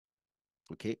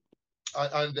Okay.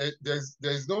 And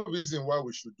there's no reason why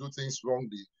we should do things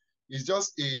wrongly. It's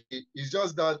just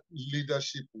that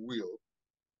leadership will.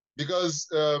 Because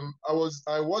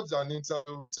I watched an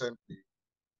interview recently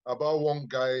about one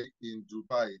guy in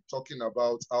Dubai talking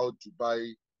about how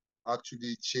Dubai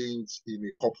actually changed in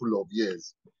a couple of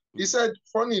years. He said,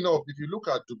 funny enough, if you look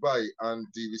at Dubai and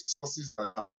the resources,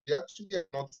 they actually are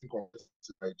nothing compared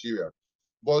to Nigeria.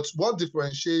 But what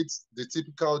differentiates the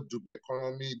typical Dubai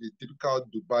economy, the typical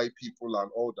Dubai people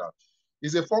and all that,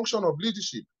 is a function of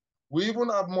leadership. We even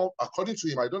have more, according to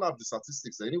him, I don't have the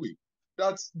statistics anyway,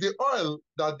 that the oil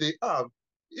that they have,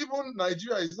 even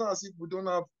Nigeria, is not as if we don't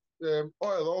have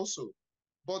oil also.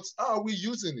 But how are we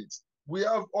using it? We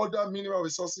have other mineral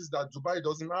resources that Dubai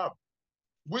doesn't have,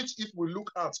 which if we look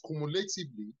at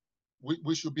cumulatively,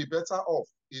 we should be better off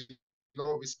in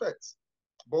all respects.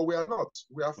 But we are not.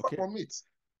 We are far from it.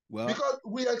 Well, because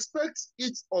we expect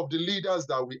each of the leaders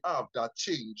that we have that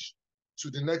change to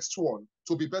the next one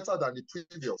to be better than the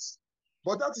previous.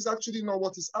 But that is actually not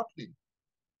what is happening.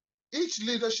 Each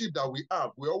leadership that we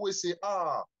have, we always say,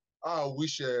 I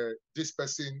wish this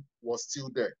person was still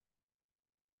there.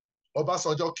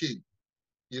 Obasanjo came,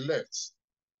 he left.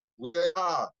 We said,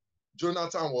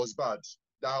 Jonathan was bad,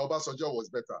 that Obasanjo was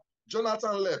better.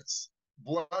 Jonathan left,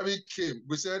 Buhari came.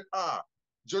 We said,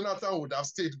 Jonathan would have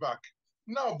stayed back.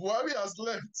 Now Buhari has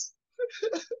left.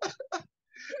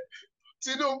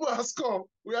 Tinubu has come.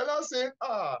 We are now saying,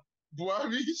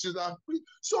 Buhari should have.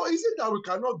 So is it that we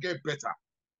cannot get better?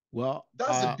 Well,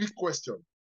 that's a big question.